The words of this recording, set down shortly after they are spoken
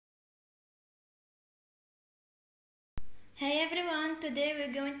Hey everyone, today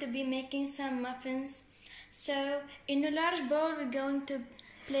we're going to be making some muffins. So in a large bowl we're going to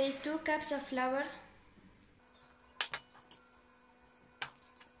place 2 cups of flour,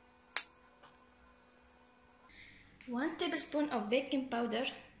 1 tablespoon of baking powder,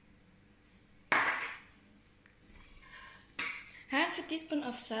 half a teaspoon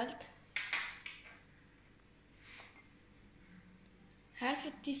of salt, half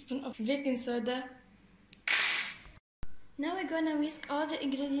a teaspoon of baking soda. Now we're gonna whisk all the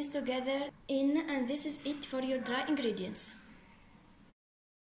ingredients together and this is it for your dry ingredients.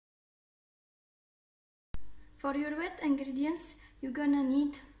 For your wet ingredients, you're gonna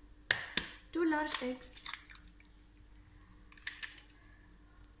need 2 large eggs,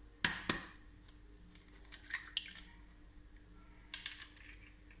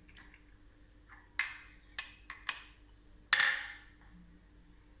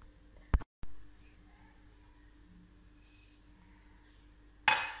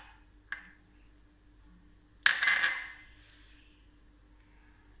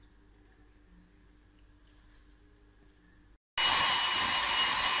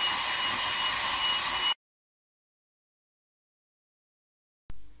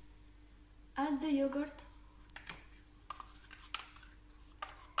 add the yogurt,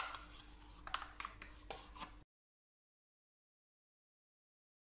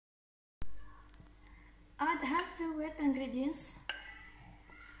 add half the wet ingredients,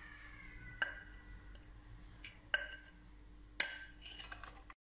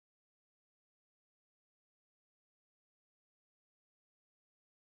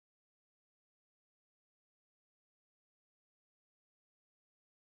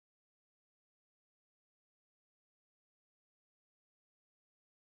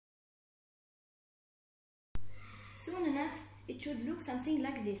 soon enough it should look something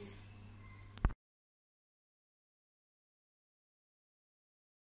like this.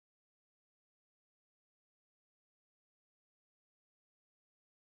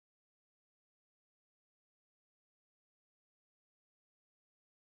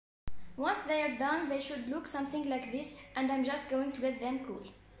 Once they are done, they should look something like this, and I'm just going to let them cool.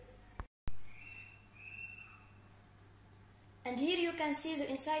 And here you can see the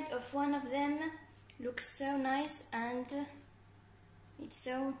inside of one of them. Looks so nice and it's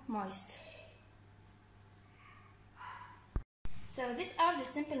so moist. So these are the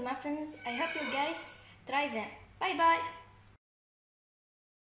simple muffins. I hope you guys try them. Bye bye!